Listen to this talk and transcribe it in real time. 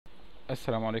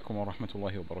السلام عليكم ورحمة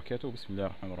الله وبركاته. بسم الله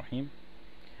الرحمن الرحيم.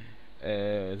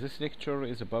 This lecture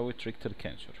is about rectal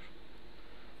cancer.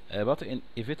 But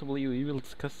inevitably we will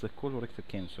discuss the colorectal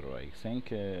cancer. I think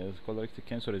the colorectal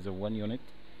cancer is a one unit,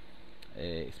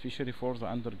 especially for the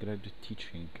undergraduate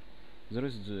teaching. There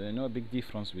is no big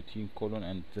difference between colon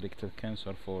and rectal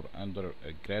cancer for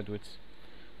undergraduates.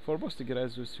 For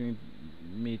postgraduates, we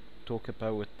may talk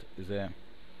about the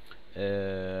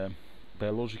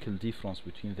biological difference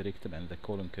between the rectal and the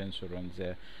colon cancer and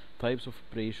the types of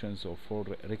operations for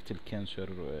rectal cancer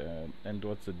and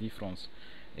what's the difference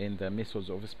in the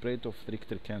methods of spread of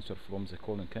rectal cancer from the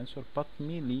colon cancer. But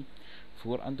mainly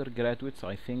for undergraduates,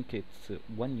 I think it's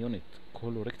one unit.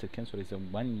 Colorectal cancer is a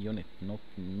one unit, not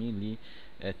mainly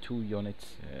two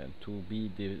units to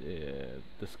be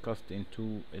discussed in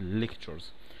two lectures.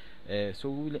 So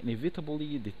we will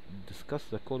inevitably discuss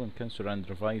the colon cancer and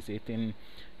revise it in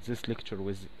this lecture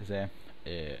with the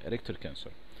rectal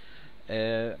cancer.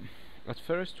 At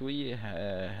first we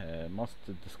must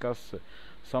discuss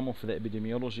some of the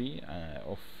epidemiology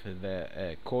of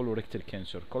the colorectal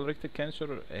cancer. Colorectal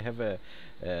cancer have a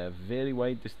very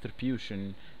wide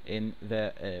distribution in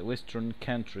the western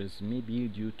countries, maybe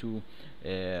due to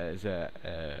the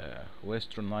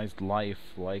westernized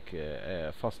life, like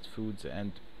fast foods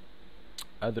and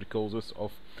other causes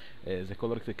of the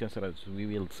colorectal cancer, as we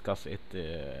will discuss it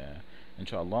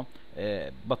inshallah.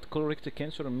 But colorectal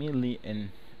cancer mainly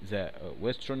in the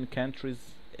western countries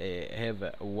have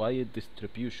a wide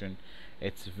distribution.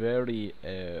 It's very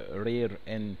rare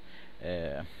in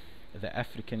the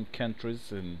African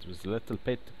countries, and with a little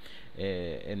bit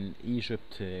in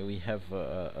Egypt. We have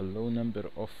a low number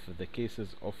of the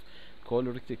cases of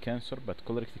colorectal cancer, but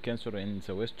colorectal cancer in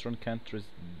the western countries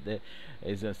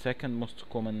is the second most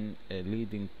common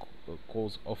leading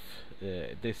cause of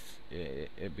death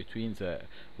between the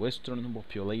western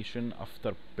population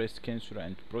after breast cancer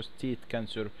and prostate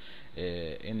cancer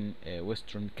in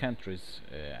western countries,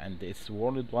 and it's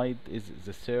worldwide is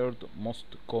the third most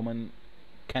common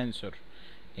cancer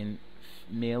in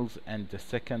males and the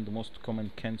second most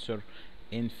common cancer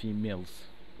in females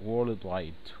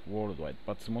worldwide,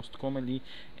 but most commonly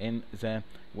in the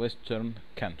western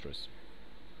countries.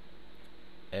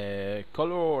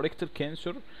 Colorectal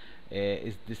cancer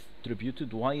is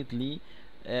distributed widely.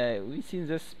 We see in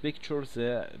this picture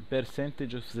the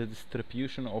percentage of the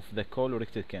distribution of the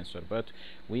colorectal cancer, but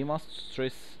we must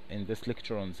stress in this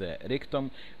lecture on the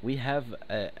rectum. We have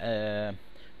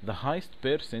the highest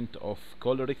percent of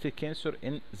colorectal cancer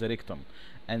in the rectum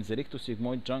and the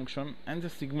rectosigmoid junction and the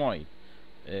sigmoid.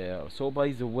 So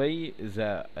by the way,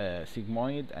 the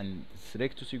sigmoid and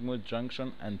rectosigmoid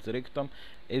junction and the rectum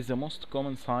is the most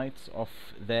common sites of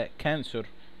the cancer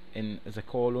in the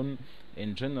colon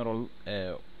in general,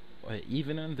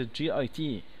 even in the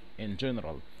GIT in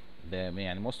general. The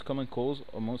most common cause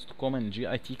or most common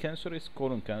GIT cancer is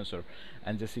colon cancer,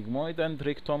 and the sigmoid and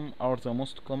rectum are the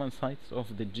most common sites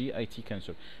of the GIT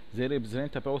cancer. They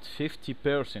represent about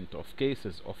 50% of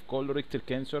cases of colorectal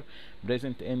cancer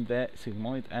present in the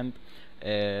sigmoid and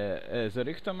the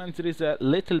rectum, and there is a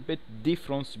little bit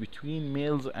difference between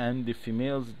males and the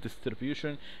females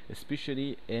distribution,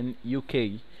 especially in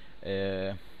UK.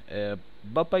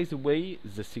 But by the way,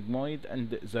 the sigmoid and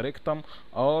the rectum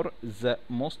are the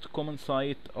most common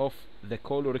site of the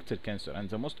colorectal cancer and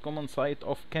the most common site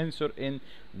of cancer in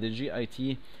the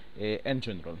GIT in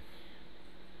general.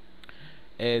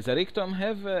 The rectum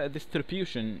have a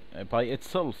distribution by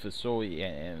itself. So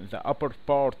in the upper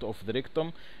part of the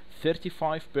rectum,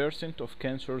 35% of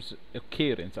cancers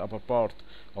occur in the upper part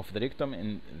of the rectum.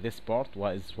 In this part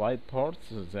is wide part,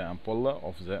 the ampulla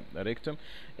of the rectum,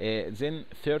 then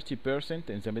 30%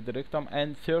 in the middle rectum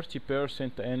and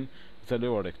 30% in the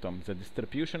lower rectum. The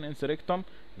distribution in the rectum,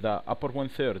 the upper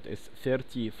 1/3 is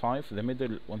 35, the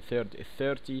middle 1/3 is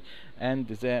 30, and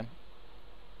the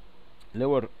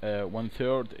lower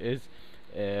 1/3 is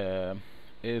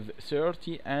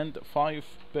 30 and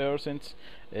 5%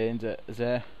 in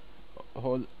the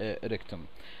whole rectum.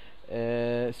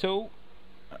 So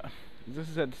this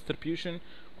is a distribution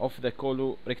of the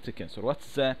colorectal cancer.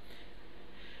 What's the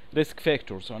risk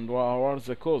factors and what are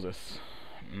the causes?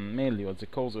 Mainly what the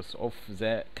causes of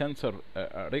the cancer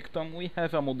rectum. We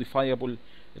have a modifiable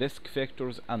risk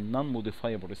factors and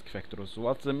non-modifiable risk factors.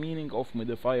 What's the meaning of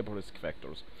modifiable risk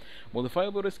factors?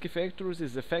 Modifiable risk factors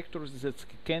is the factors that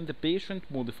can the patient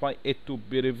modify it to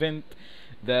prevent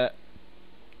the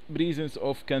presence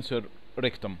of cancer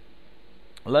rectum,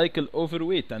 like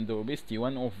overweight and obesity,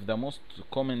 one of the most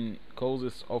common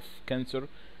causes of cancer,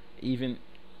 even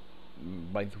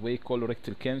by the way,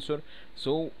 colorectal cancer.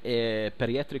 So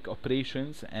bariatric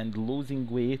operations and losing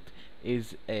weight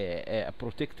is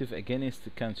protective against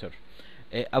cancer.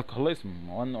 Alcoholism,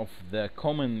 one of the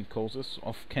common causes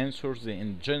of cancers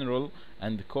in general,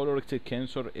 and colorectal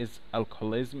cancer is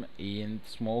alcoholism and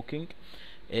smoking.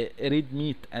 Red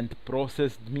meat and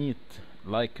processed meat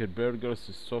like burgers,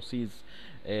 sausages,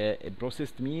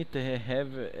 processed meat have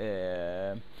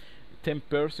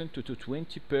 10% to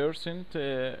 20%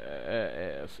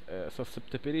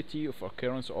 susceptibility of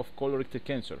occurrence of colorectal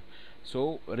cancer.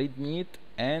 So red meat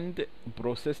and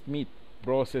processed meat,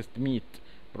 processed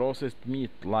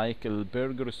meat like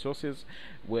burger sauces,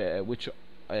 which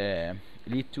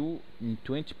lead to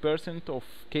 20% of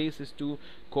cases to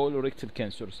colorectal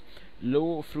cancers.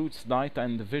 Low fruits diet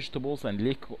and vegetables and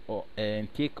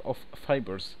intake of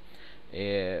fibers.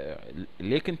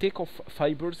 Lack intake of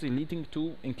fibers leading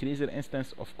to increased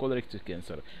incidence of colorectal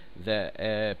cancer.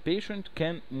 The patient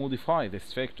can modify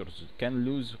these factors, can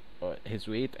lose his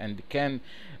weight, and can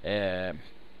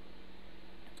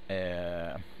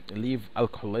leave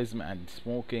alcoholism and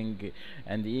smoking,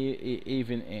 and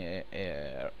even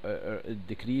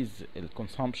decrease the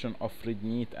consumption of red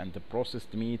meat and the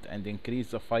processed meat, and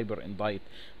increase the fiber in diet.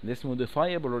 These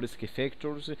modifiable risk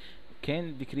factors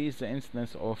can decrease the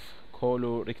incidence of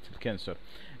colorectal cancer.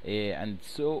 And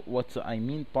so what I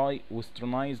mean by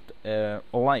westernized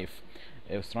life,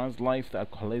 westernized life, the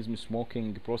alcoholism,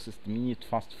 smoking, processed meat,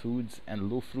 fast foods, and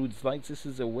low fruits diet, this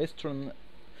is a western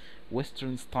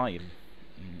style.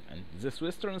 And this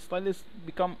western style is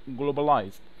become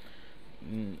globalized.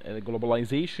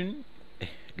 Globalization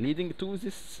leading to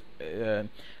this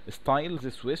style,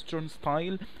 this western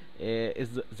style,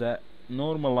 is the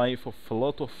normal life of a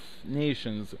lot of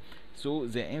nations. So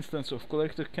the incidence of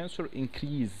colorectal cancer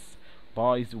increase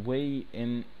by the way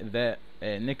in the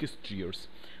next years.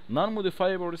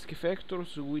 Non-modifiable risk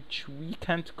factors which we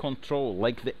can't control,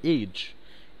 like the age.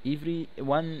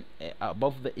 Everyone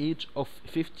above the age of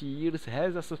 50 years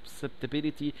has a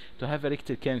susceptibility to have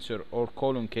rectal cancer or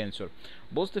colon cancer.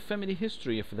 Both the family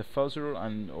history of the father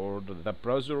and or the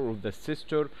brother or the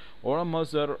sister or a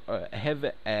mother have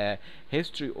a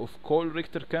history of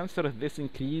colorectal cancer. This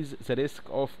increases the risk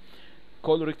of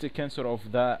colorectal cancer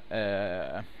of the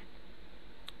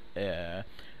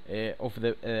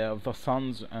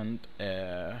sons and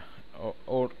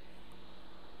or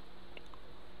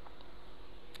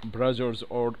brothers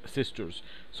or sisters.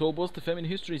 So both the family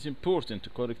history is important to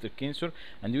colorectal cancer,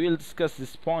 and we will discuss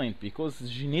this point because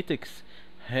genetics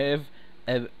have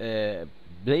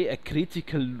play a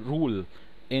critical role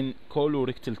in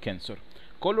colorectal cancer.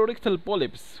 Colorectal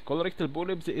polyps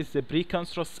is the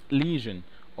precancerous lesion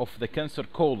of the cancer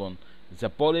colon. The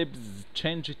polyps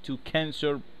change to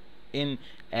cancer in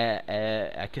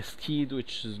a cascade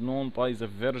which is known by the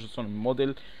Ferguson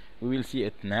model. We will see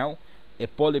it now.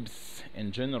 Polyps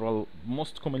in general,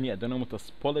 most commonly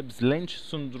adenomatous polyps, Lynch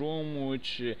syndrome,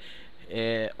 which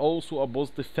also a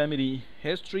positive family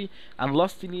history, and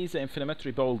lastly the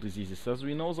inflammatory bowel diseases. As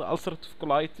we know, the ulcerative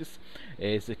colitis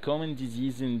is a common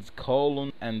disease in the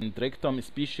colon and rectum,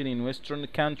 especially in Western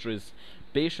countries.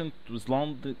 Patients with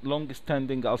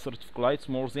long-standing ulcerative colitis,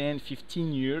 more than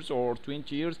 15 years or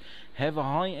 20 years, have a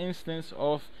high incidence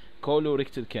of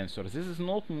colorectal cancer. This is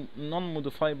not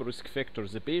non-modifiable risk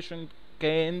factors. The patient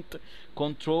can't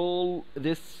control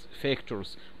these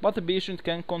factors, but the patient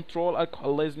can control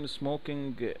alcoholism,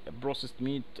 smoking, processed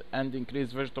meat, and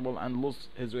increase vegetable and lose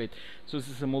his weight. So this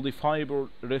is a modifiable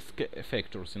risk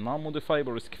factors. In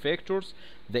non-modifiable risk factors,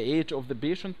 the age of the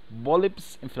patient,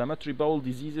 polyps, inflammatory bowel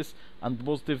diseases, and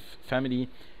positive family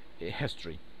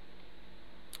history.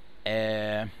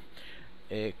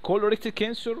 Colorectal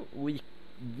cancer, we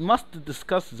must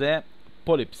discuss the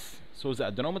polyps. So the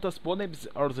adenomatous polyps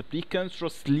are the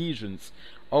precancerous lesions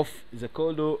of the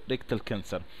colorectal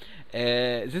cancer.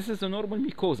 This is the normal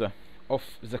mucosa of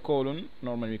the colon,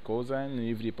 normal mucosa in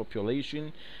every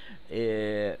population.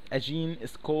 A gene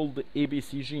is called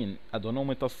ABC gene,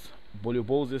 adenomatous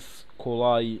polyposis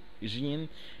coli gene,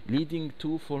 leading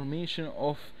to formation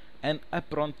of an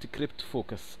apparent crypt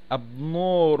focus,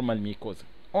 abnormal mucosa,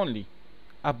 only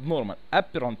abnormal,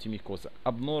 apparent mucosa,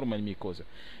 abnormal mucosa.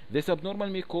 This abnormal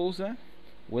mucosa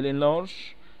will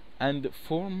enlarge and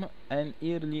form an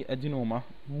early adenoma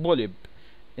polyp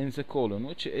in the colon,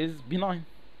 which is benign,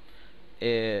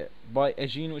 by a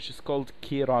gene which is called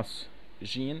KRAS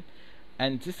gene,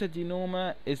 and this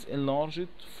adenoma is enlarged,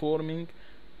 forming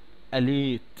a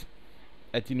late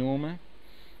adenoma,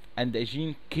 and a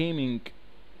gene coming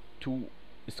to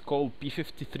is called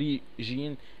P53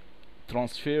 gene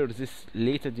transfer this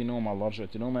late adenoma, large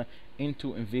adenoma,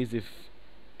 into invasive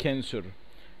cancer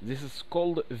This is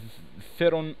called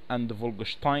Ferron and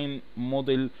Volgenstein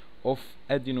model of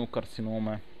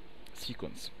adenocarcinoma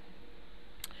sequence.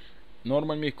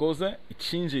 Normal mucosa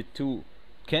changed to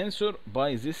cancer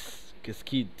by this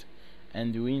cascade,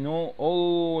 and we know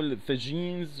all the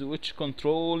genes which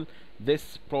control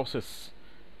this process.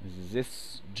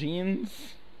 This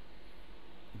genes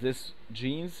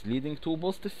leading to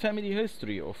positive family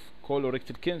history of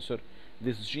colorectal cancer.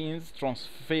 These genes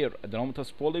transfer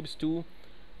adenomatous polyps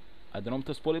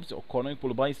or chronic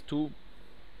polypi to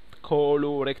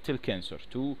colorectal cancer.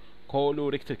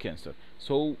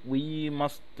 So we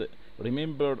must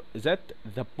remember that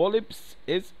the polyps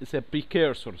is the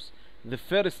precursors, the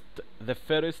first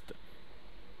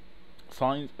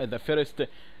signs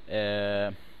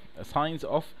signs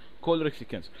of colorectal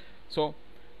cancer. So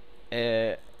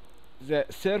the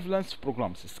surveillance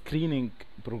programs, screening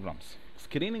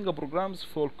programs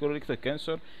for colorectal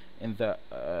cancer in the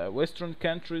Western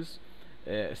countries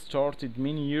started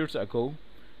many years ago.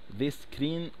 They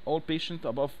screen all patients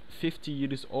above 50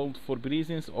 years old for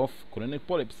presence of colonic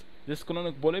polyps. These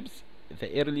colonic polyps, the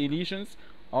early lesions,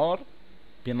 are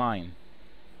benign.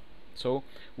 So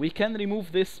we can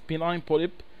remove this benign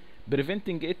polyp,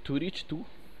 preventing it to reach to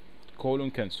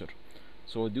colon cancer.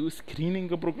 So do screening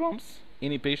programs.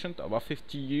 Any patient above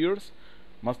 50 years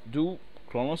must do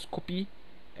colonoscopy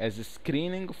as a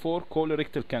screening for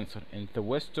colorectal cancer in the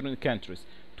Western countries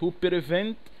to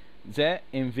prevent the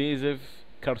invasive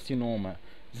carcinoma.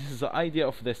 This is the idea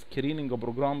of the screening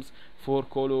programs for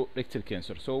colorectal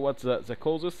cancer. So what's the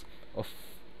causes of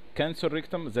cancer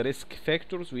rectum? The risk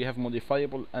factors, we have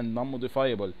modifiable and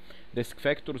non-modifiable risk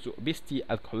factors: obesity,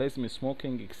 alcoholism,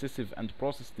 smoking, excessive and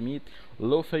processed meat,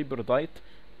 low fiber diet,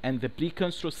 and the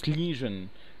precancerous lesion,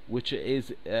 which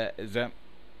is the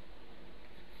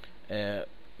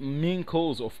main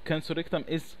cause of cancer rectum,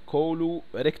 is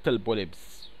colorectal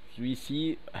polyps. We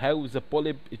see how the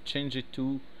polyp is changed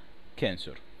to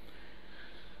cancer.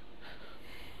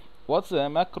 What's the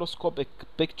macroscopic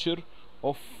picture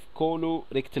of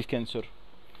colorectal cancer?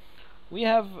 We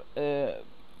have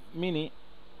many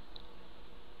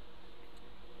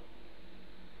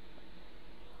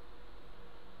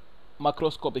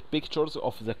macroscopic pictures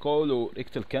of the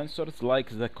colorectal cancers, like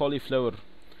the cauliflower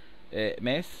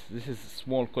mass. This is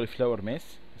small cauliflower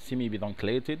mass,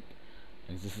 semi-pedunculated,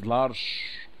 and this is large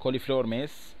cauliflower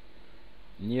mass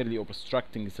nearly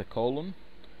obstructing the colon.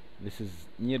 This is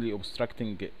nearly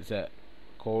obstructing the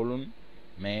colon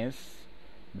mass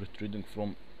protruding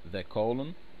from the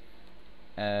colon.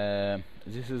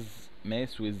 This is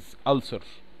mass with ulcer,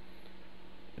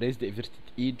 raised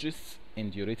everted edges,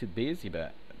 indurated base.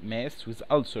 يبقى mass with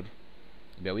ulcer.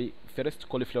 يبقى we first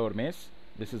cauliflower mass.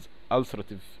 This is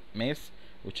ulcerative mass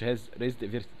which has raised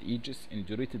everted edges,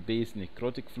 indurated base,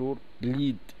 necrotic floor,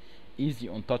 bleed easy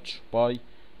on touch by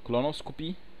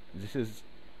colonoscopy. This is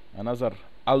another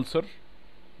ulcer,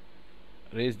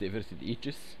 raised everted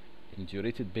edges,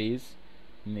 indurated base,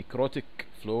 necrotic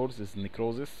floors, is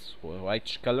necrosis,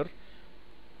 whitish color,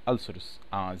 ulcers.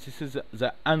 This is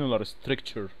the annular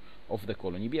structure of the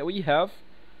colon. We have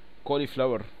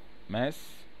cauliflower mass,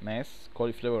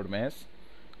 cauliflower mass,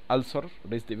 ulcer,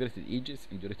 raised everted edges,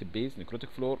 indurated base, necrotic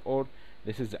floor, or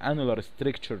this is the annular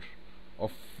structure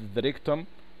of the rectum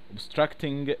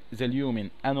obstructing the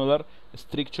lumen. Annular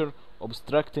structure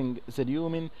obstructing the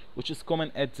lumen, which is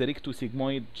common at the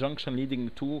rectosigmoid junction, leading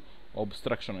to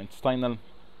obstruction, intestinal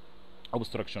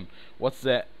obstruction. What's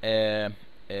the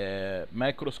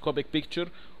microscopic picture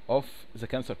of the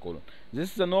cancer colon?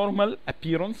 This is the normal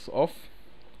appearance of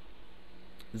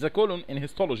the colon in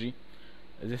histology.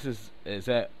 This is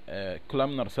the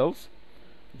columnar cells.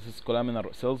 This is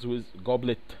columnar cells with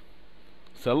goblet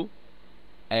cell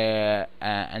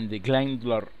and the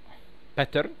glandular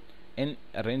pattern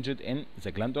arranged in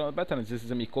the glandular pattern. This is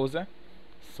the mucosa,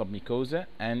 submucosa,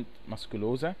 and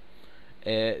musculosa.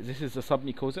 This is the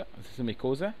submucosa. This is the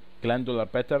mucosa, glandular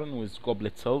pattern with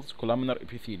goblet cells, columnar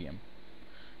epithelium.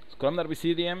 So columnar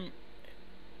epithelium,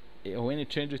 when it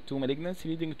changes to malignancy,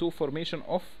 leading to formation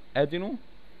of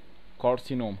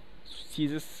adenocarcinoma. See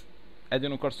this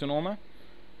adenocarcinoma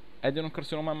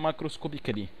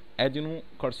macroscopically.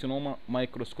 Adenocarcinoma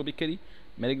microscopically,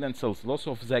 malignant cells, loss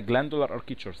of the glandular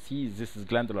architecture. See, this is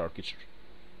glandular architecture.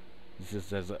 This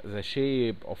is the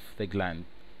shape of the gland.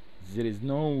 There is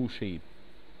no shape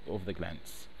of the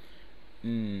glands.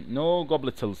 No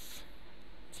goblet cells.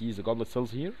 See the goblet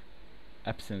cells here?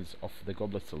 Absence of the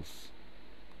goblet cells.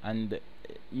 And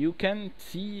you can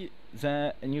see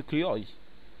the nuclei.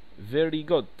 Very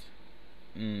good.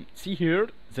 See here,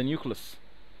 the nucleus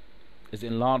is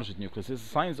enlarged nucleus. This is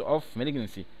signs of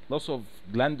malignancy. Loss of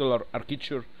glandular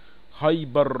architecture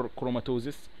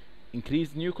hyperchromatosis,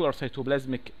 increased nuclear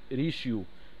cytoplasmic ratio.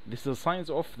 This is signs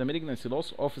of the malignancy,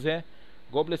 loss of the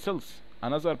goblet cells.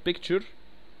 Another picture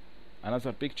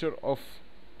of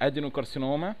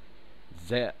adenocarcinoma.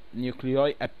 The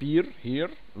nuclei appear here,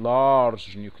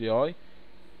 large nuclei,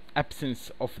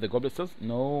 absence of the goblet cells,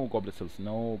 no goblet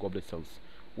cells,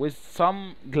 with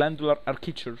some glandular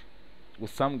architecture,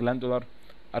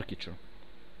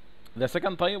 The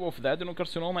second type of the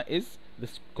adenocarcinoma is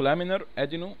this columnar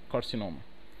adenocarcinoma,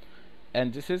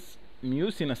 and this is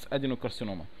mucinous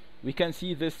adenocarcinoma. We can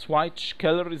see this white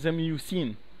color is a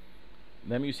mucin.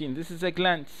 This is a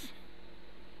glands.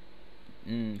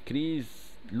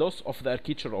 Increase loss of the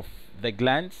architecture of the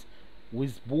glands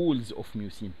with balls of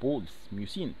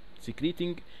mucin,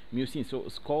 secreting mucin. So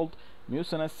it's called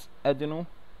mucinous adenocarcinoma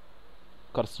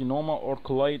or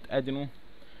colloid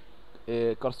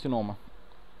adenocarcinoma.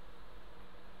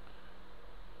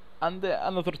 And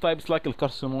another type is like a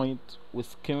carcinoid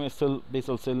with squamous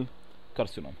basal cell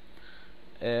carcinoma.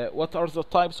 What are the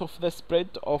types of the spread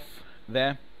of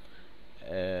the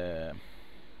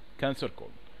cancer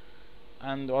colon?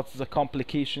 And what's the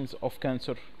complications of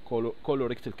cancer,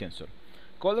 colorectal cancer?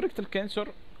 Colorectal cancer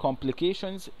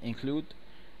complications include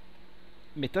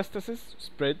metastasis,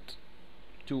 spread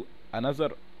to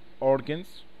another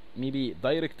organs, maybe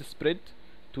direct spread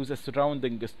to the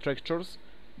surrounding structures,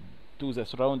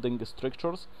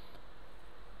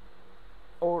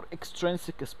 or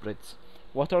extrinsic spreads.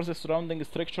 What are the surrounding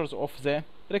structures of the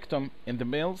rectum in the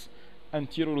males?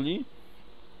 Anteriorly,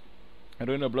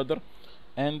 renal bladder,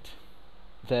 and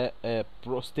the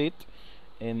prostate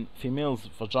in females,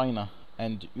 vagina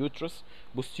and uterus.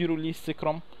 Posteriorly,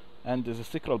 sacrum and the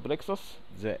sacral plexus,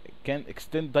 they can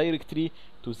extend directly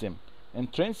to them.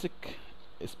 Intrinsic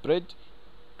spread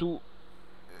to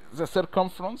the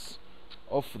circumference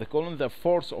of the colon. The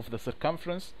force of the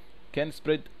circumference can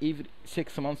spread every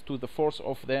 6 months to the force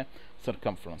of the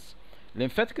circumference.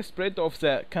 Lymphatic spread of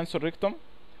the cancer rectum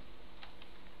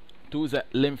to the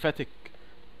lymphatic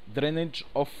drainage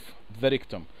of the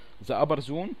rectum. The upper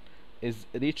zone is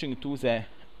reaching to the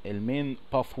main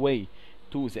pathway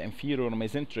to the inferior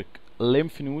mesenteric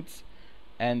lymph nodes,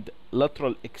 and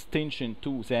lateral extension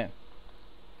to the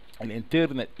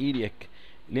internal iliac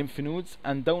lymph nodes,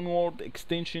 and downward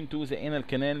extension to the anal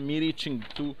canal, reaching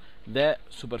to the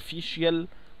superficial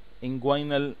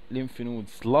inguinal lymph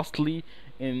nodes, lastly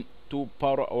into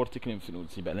para-aortic lymph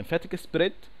nodes. يبقى lymphatic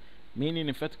spread, mainly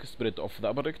lymphatic spread of the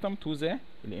upper rectum to the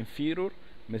inferior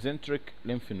mesenteric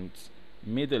lymph nodes,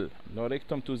 middle lower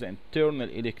rectum to the internal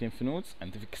iliac lymph nodes,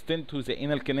 and if extend to the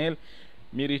anal canal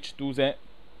may reach to the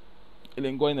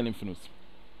inguinal lymph nodes.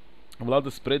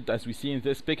 Blood spread, as we see in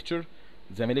this picture,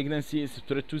 the malignancy is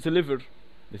spread to the liver.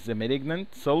 This is the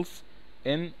malignant cells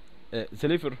in the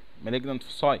liver, malignant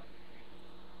foci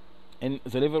in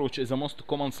the liver, which is the most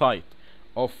common site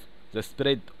of the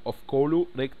spread of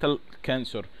colorectal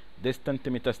cancer. Distant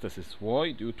metastasis.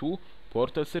 Why? Due to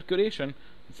portal circulation.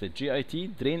 The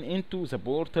GIT drain into the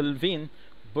portal vein.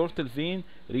 Portal vein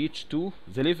reach to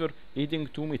the liver, leading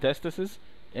to metastasis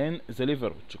in the liver,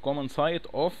 which is a common site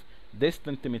of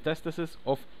distant metastasis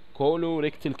of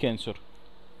colorectal cancer.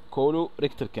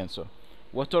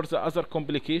 What are the other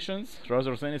complications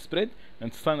rather than spread?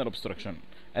 Intestinal obstruction.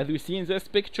 As we see in this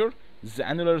picture, the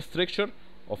annular structure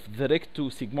of the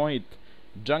rectosigmoid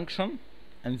junction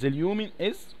and the lumen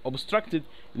is obstructed,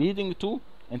 leading to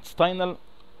intestinal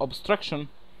obstruction.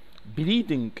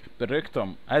 Bleeding per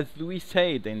rectum, as we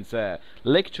said in the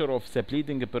lecture of the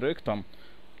bleeding per rectum,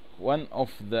 one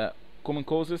of the common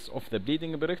causes of the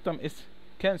bleeding per rectum is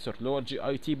cancer. Lower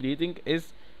GIT bleeding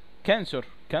is cancer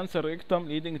rectum,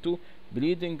 leading to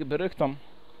bleeding per rectum,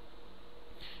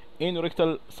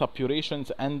 anorectal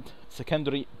suppurations and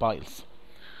secondary piles.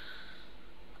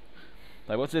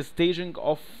 Now, what's the staging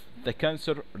of the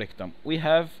cancer rectum? We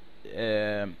have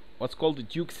what's called the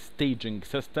Duke's staging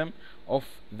system of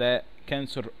the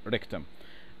cancer rectum.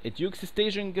 A Duke's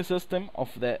staging system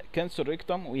of the cancer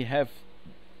rectum, we have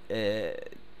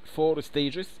 4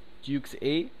 stages: Duke's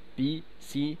A, B,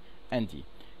 C, and D.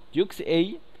 Duke's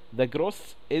A, the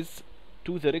growth is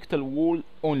to the rectal wall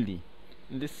only.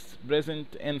 This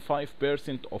present in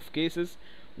 5% of cases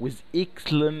with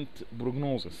excellent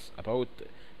prognosis, about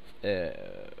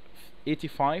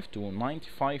 85 to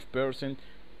 95%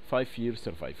 5-year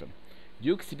survival.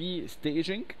 Duke's B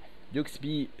staging,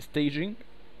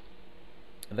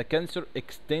 the cancer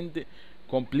extend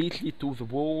completely to the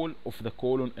wall of the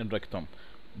colon and rectum,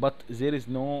 but there is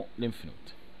no lymph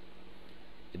node.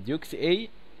 Duke's A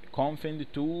confined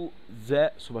to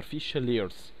the superficial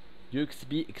layers. Duke's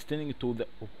B extending to the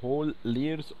whole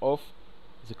layers of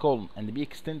the colon and be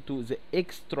extended to the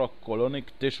extracolonic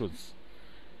tissues.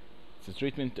 The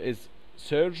treatment is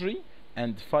surgery,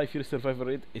 and 5-year survival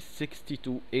rate is 60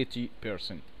 to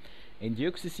 80%. And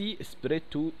DOXC is spread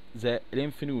to the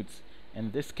lymph nodes.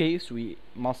 In this case, we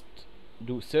must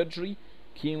do surgery,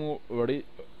 chemo,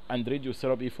 and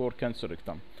radiotherapy for cancer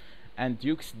rectum. And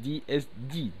DOXD is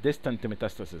D, distant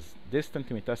metastasis. Distant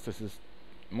metastasis,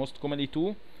 most commonly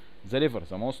to the liver.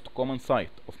 The most common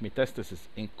site of metastasis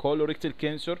in colorectal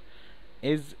cancer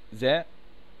is the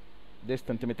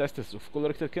distant metastasis of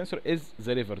colorectal cancer is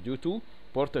the liver due to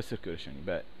portal circulation.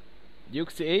 But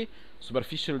DOXA,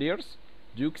 superficial layers.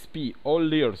 DOXP, all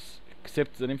layers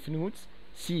except the lymph nodes.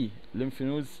 C, lymph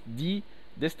nodes. D,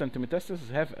 distant metastasis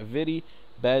have a very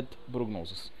bad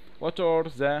prognosis. What are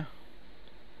the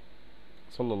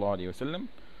Sallallahu Alaihi Wasallam,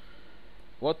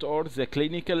 what are the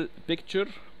clinical picture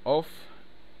of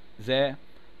the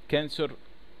cancer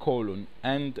colon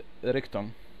and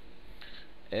rectum?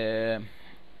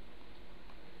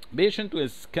 Patient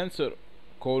with cancer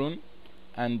colon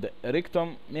and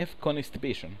rectum may have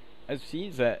constipation. As you see,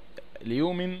 the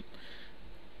lumen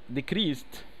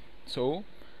decreased, so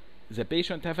the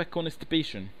patient have a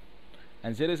constipation,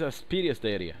 and there is a spurious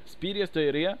diarrhea. Spurious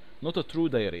diarrhea, not a true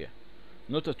diarrhea.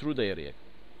 Not a true diarrhea.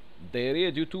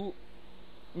 Diarrhea due to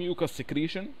mucus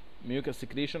secretion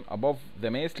above the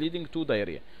mass leading to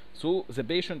diarrhea. So the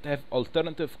patient have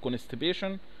alternative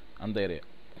constipation and diarrhea.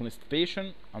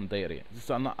 Constipation and diarrhea. This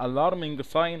is an alarming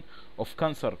sign of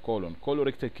cancer colon,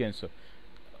 colorectal cancer.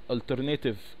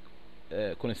 Alternative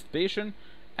constipation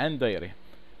and diarrhea.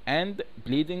 And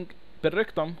bleeding per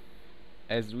rectum.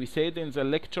 As we said in the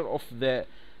lecture of the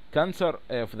cancer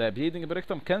of the bleeding per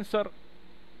rectum, cancer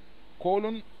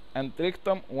colon and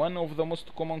rectum, one of the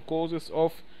most common causes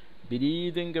of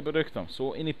bleeding per rectum.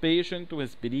 So any patient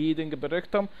with bleeding per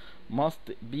rectum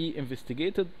must be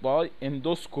investigated by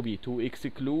endoscopy to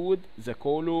exclude the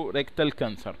colorectal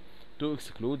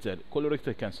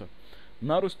cancer.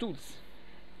 Narrow stools.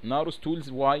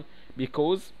 Why?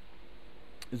 Because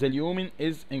the lumen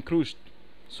is encroached,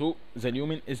 so the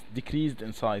lumen is decreased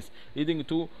in size, leading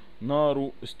to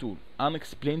narrow stool.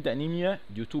 Unexplained anemia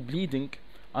due to bleeding.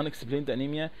 Unexplained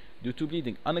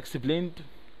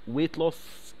weight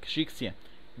loss, cachexia,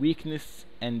 weakness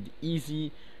and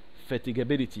easy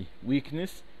fatigability.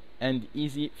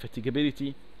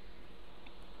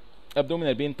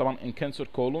 Abdominal pain طبعا in cancer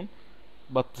colon,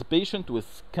 but the patient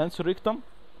with cancer rectum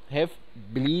have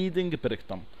bleeding per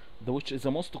rectum, which is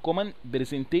the most common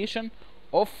presentation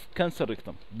of cancer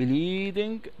rectum.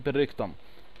 Bleeding per rectum,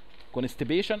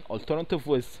 constipation, alternative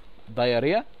with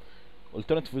diarrhea,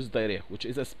 which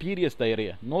is a spurious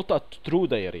diarrhea, not a true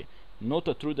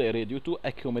diarrhea due to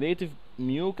accumulative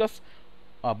mucus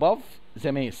above the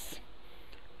mass.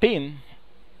 Pain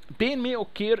may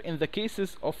occur in the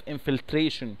cases of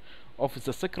infiltration of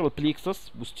the sacral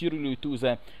plexus posteriorly to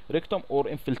the rectum, or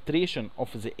infiltration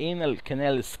of the anal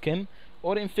canal skin,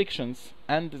 or infections,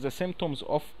 and the symptoms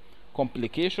of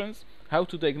complications. How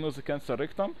to diagnose the cancer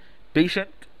rectum?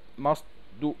 Patient must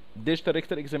do digital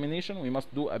rectal examination. We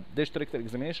must do a digital rectal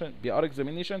examination, BR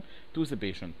examination to the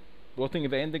patient. Putting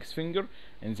the index finger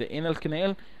in the anal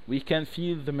canal, we can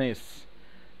feel the mass.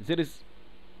 There is,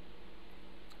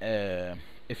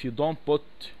 if you don't put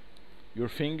your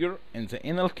finger in the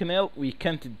anal canal, we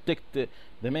can't detect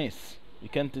the mass.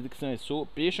 So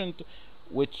patient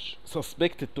which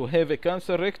suspected to have a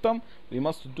cancer rectum, we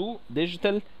must do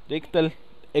digital rectal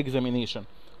examination.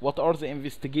 What are the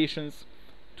investigations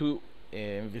to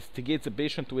investigate the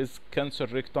patient with cancer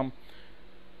rectum?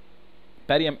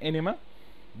 Barium enema.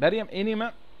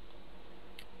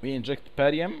 We inject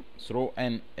barium through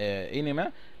an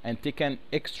enema and take an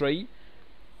X-ray.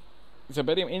 The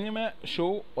barium enema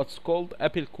show what's called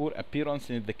apple core appearance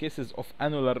in the cases of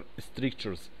annular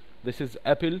strictures. This is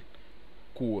apple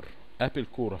core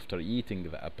after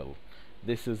eating the apple.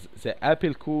 This is the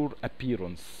apple core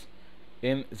appearance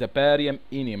in the barium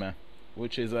enema,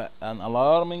 which is an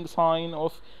alarming sign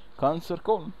of cancer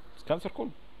colon.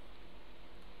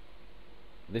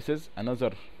 This is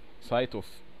another site of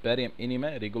barium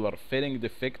enema, regular filling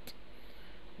defect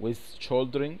with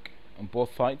shouldering on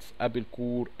both sides, apple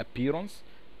core appearance,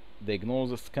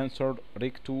 diagnosis cancer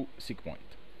recto sigmoid.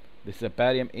 This is a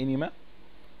barium enema,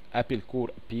 apple core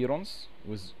appearance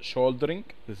with shouldering.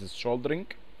 This is shouldering.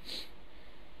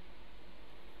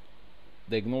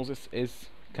 Diagnosis is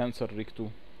cancer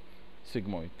recto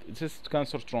sigmoid. This is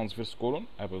cancer transverse colon,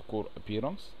 apple core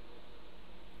appearance.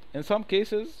 In some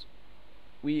cases,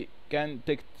 we can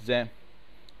detect the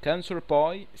cancer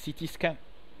by CT scan.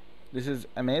 This is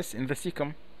a mass in the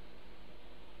cecum,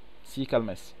 cecal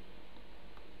mass.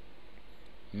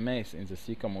 mass in the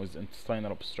cecum with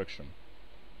intestinal obstruction.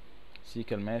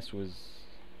 Cecal mass with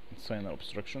intestinal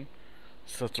obstruction.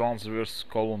 It's a transverse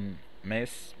colon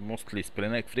mass, mostly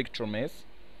splenic fracture mass,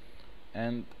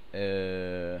 and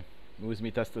with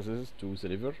metastasis to the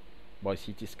liver by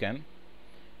CT scan.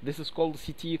 This is called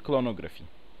CT clonography.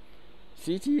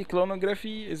 CT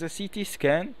clonography is a CT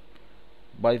scan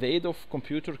by the aid of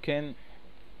computer can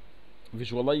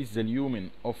visualize the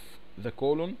lumen of the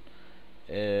colon,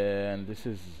 and this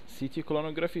is CT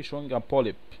clonography showing a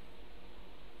polyp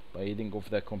by aiding of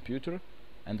the computer,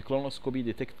 and colonoscopy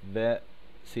detect the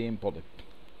same polyp.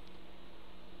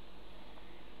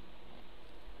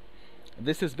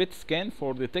 This is PET scan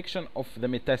for detection of the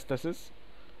metastasis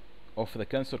of the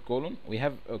cancer colon. We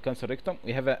have a cancer rectum,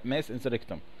 we have a mass in the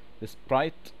rectum. This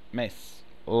bright mass,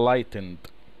 lightened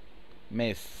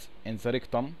mass in the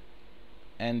rectum,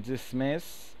 and this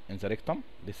mass in the rectum,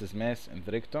 this is mass in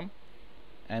the rectum,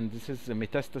 and this is the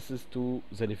metastasis to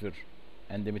the liver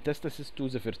and the metastasis to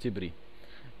the vertebrae.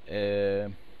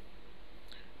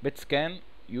 PET scan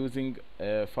using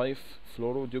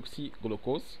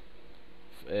 5-fluorodeoxyglucose,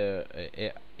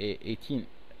 18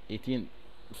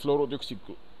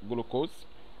 fluorodeoxyglucose,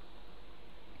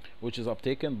 which is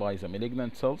uptaken by the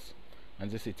malignant cells,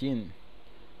 and this 18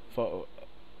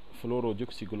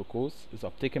 fluorodeoxyglucose is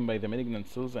uptaken by the malignant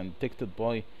cells and detected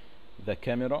by the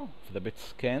camera of the PET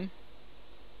scan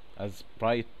as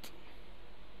bright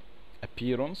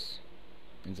appearance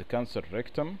in the cancer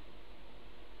rectum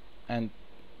and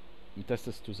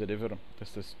metastasis to the liver,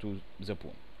 metastasis to the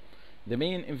bone. The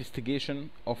main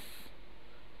investigation of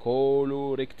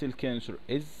colorectal cancer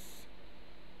is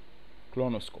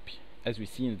colonoscopy, as we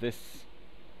see in this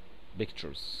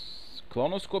pictures.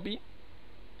 Colonoscopy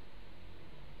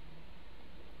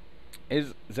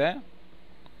is the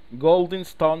golden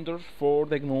standard for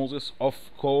diagnosis of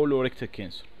colorectal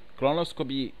cancer.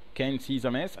 Colonoscopy can see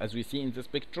the mass, as we see in this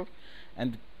picture,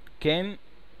 and can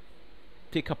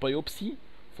take a biopsy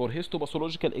for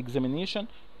histopathological examination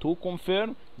to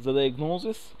confirm the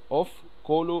diagnosis of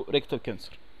colorectal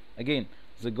cancer. Again,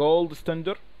 the gold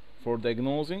standard for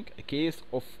diagnosing a case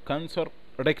of cancer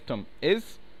rectum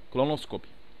is colonoscopy.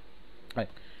 Right.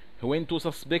 When to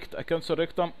suspect a cancer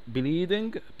rectum,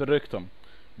 bleeding per rectum.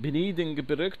 Bleeding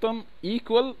per rectum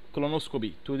equal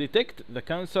colonoscopy to detect the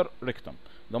cancer rectum.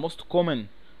 The most common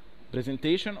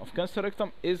presentation of cancer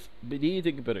rectum is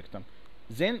bleeding per rectum.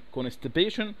 Then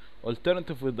constipation,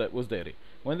 alternative with diarrhea.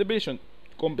 When the patient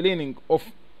complaining of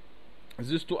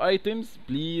these two items,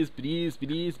 please do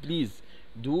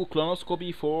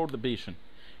colonoscopy for the patient,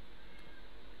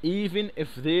 even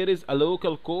if there is a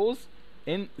local cause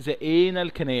in the anal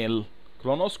canal.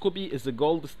 Colonoscopy is the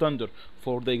gold standard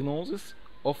for diagnosis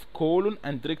of colon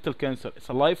and rectal cancer. It's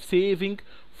a life-saving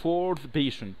for the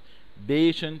patient.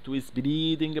 Patient with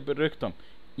bleeding per rectum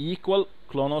equal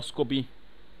colonoscopy.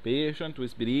 Patient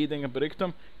with bleeding per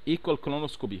rectum equal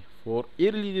colonoscopy for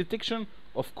early detection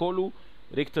of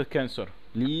colorectal cancer.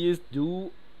 Please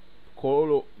do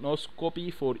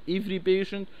colonoscopy for every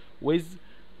patient with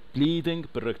bleeding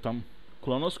per rectum.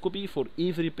 Colonoscopy for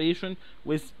every patient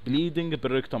with bleeding per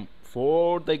rectum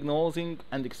for diagnosing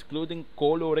and excluding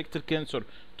colorectal cancer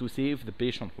to save the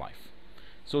patient life.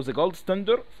 So the gold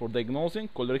standard for diagnosing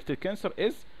colorectal cancer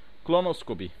is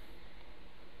colonoscopy.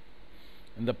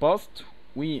 In the past,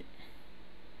 we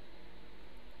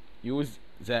use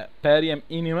the barium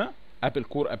enema, apple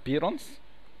core appearance.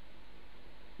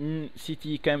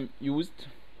 CT cam used.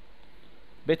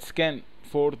 PET scan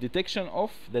for detection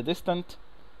of the distant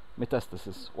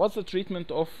metastasis. What's the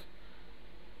treatment of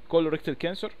colorectal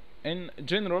cancer? In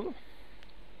general,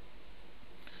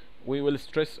 we will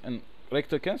stress in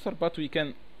rectal cancer, but we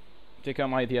can take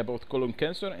an idea about colon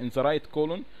cancer. In the right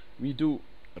colon, we do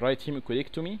right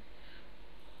hemicolectomy.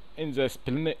 In the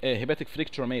hepatic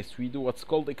fracture mass, we do what's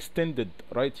called extended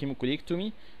right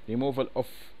hemicolectomy, removal of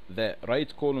the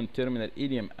right colon terminal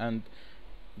ileum and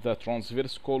the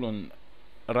transverse colon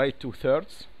right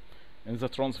 2/3. In the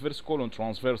transverse colon,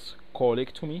 transverse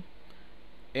colectomy.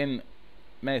 In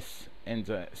mass in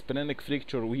the splenic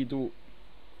fracture, we do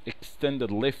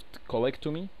extended left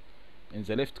colectomy. In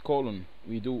the left colon,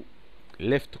 we do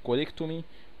left colectomy,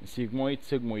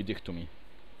 sigmoidectomy.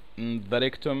 In the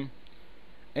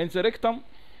rectum,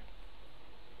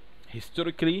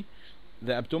 historically,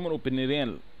 the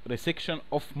abdominoperineal resection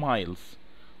of Miles.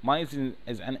 Miles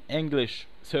is an English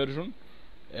surgeon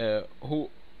who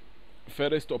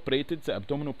first operated the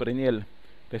abdominoperineal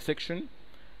resection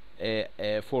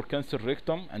for cancer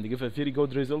rectum and give a very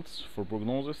good results for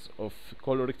prognosis of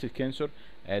colorectal cancer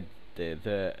at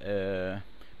the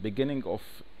beginning of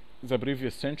the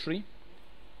previous century.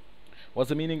 What's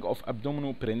the meaning of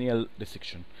abdominoperineal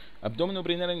resection?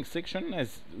 Abdominoperineal resection,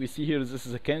 as we see here, this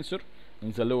is a cancer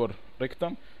in the lower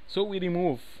rectum. So we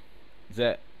remove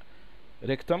the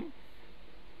rectum,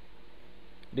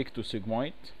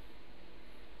 rectosigmoid,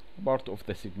 part of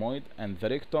the sigmoid, and the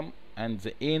rectum and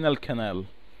the anal canal.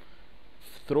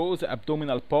 Through the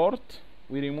abdominal part,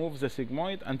 we remove the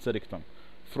sigmoid and the rectum.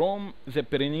 From the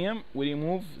perineum, we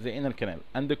remove the anal canal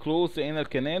and close the anal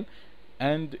canal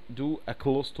and do a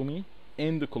colostomy,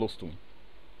 endocolostomy.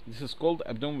 This is called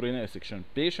abdominoperineal resection.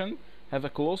 Patient have a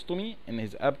colostomy in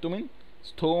his abdomen,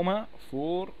 stoma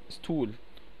for stool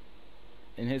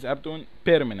in his abdomen,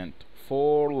 permanent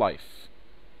for life.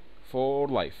 For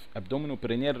life.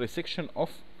 Abdominoperineal resection of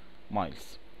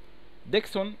Miles.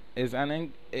 Dixon is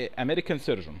an American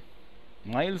surgeon.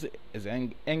 Miles is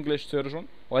an English surgeon,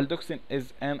 while Dixon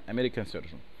is an American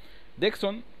surgeon.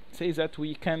 Dixon says that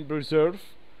we can preserve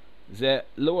the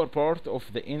lower part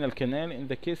of the anal canal in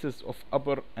the cases of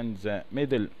upper and the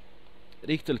middle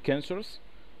rectal cancers.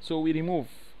 So we remove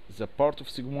the part of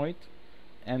sigmoid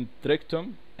and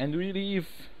rectum, and we leave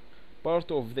part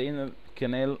of the anal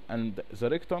canal and the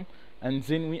rectum, and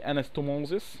then we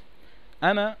anastomosis.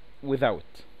 Ana without,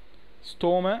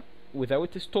 stoma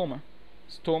without stoma,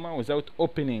 stoma without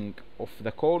opening of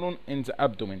the colon in the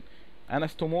abdomen.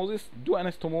 Anastomosis, do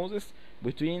anastomosis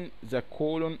between the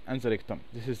colon and the rectum.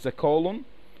 This is the colon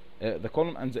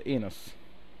and the anus.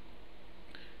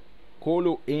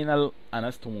 Coloanal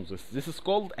anastomosis. This is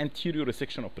called anterior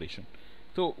resection operation.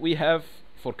 So we have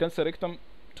for cancer rectum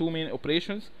two main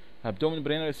operations: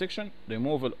 abdominoperineal resection,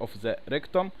 removal of the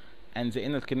rectum and the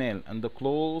anal canal, and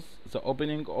close the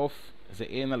opening of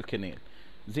the anal canal.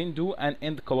 Then do an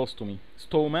end colostomy,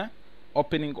 stoma,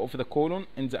 opening of the colon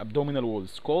in the abdominal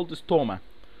walls, called stoma.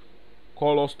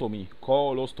 Colostomy,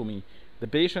 colostomy. The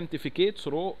patient defecates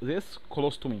through this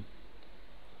colostomy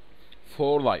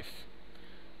for life.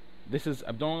 This is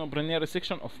abdominoperineal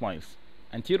resection of Miles.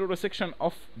 Anterior resection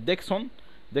of Dixon.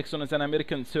 Dixon is an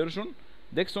American surgeon.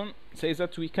 Dixon says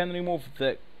that we can remove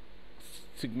the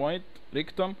sigmoid,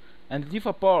 rectum, and leave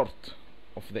a part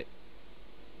of the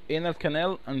anal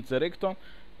canal and the rectum,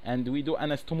 and we do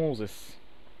anastomosis.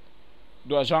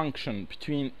 Do a junction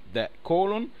between the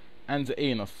colon and the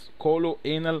anus,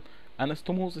 coloanal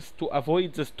anastomosis, to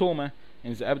avoid the stoma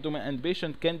in the abdomen, and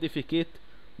patient can defecate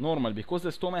normal because the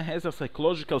stoma has a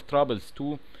psychological troubles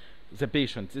to the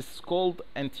patient. This is called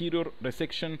anterior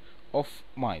resection of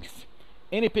Miles.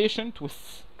 Any patient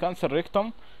with cancer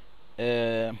rectum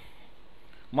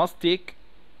must take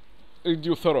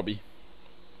radiotherapy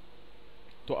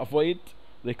to avoid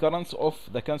recurrence of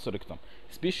the cancer rectum,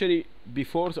 especially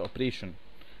before the operation.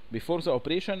 Before the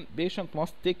operation, patient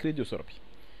must take radiotherapy.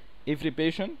 Every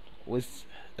patient with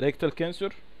rectal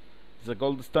cancer, the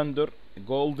gold standard,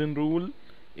 golden rule,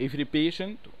 every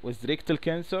patient with rectal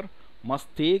cancer must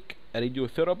take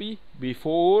radiotherapy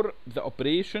before the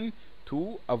operation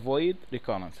to avoid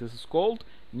recurrence. This is called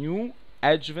new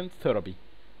adjuvant therapy.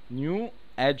 New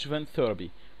adjuvant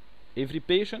therapy. Every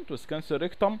patient with cancer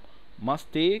rectum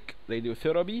must take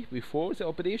radiotherapy before the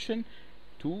operation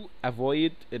to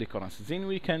avoid recurrence. Then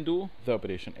we can do the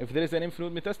operation. If there is an lymph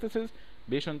node metastasis,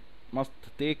 patient must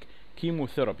take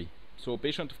chemotherapy. So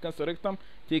patient of cancer rectum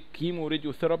take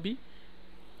chemoradiotherapy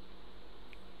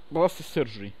plus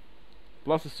surgery.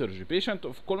 Plus surgery. Patient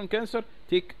of colon cancer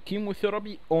take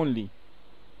chemotherapy only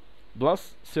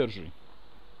plus surgery.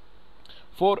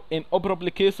 For inoperable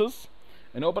cases,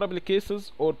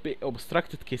 or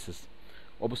obstructed cases.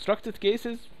 Obstructed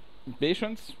cases,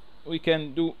 patients, we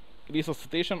can do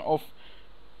resuscitation of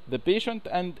the patient,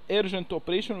 and urgent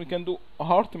operation we can do a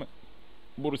Hartmann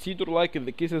procedure like in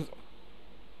the cases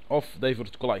of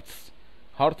diverticulitis.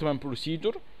 Hartmann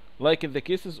procedure like in the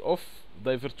cases of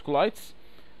diverticulitis,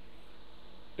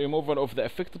 removal of the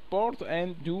affected part,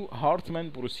 and do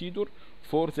Hartmann procedure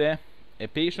for the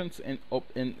patients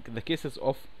in the cases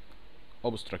of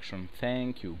obstruction.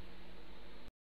 Thank you.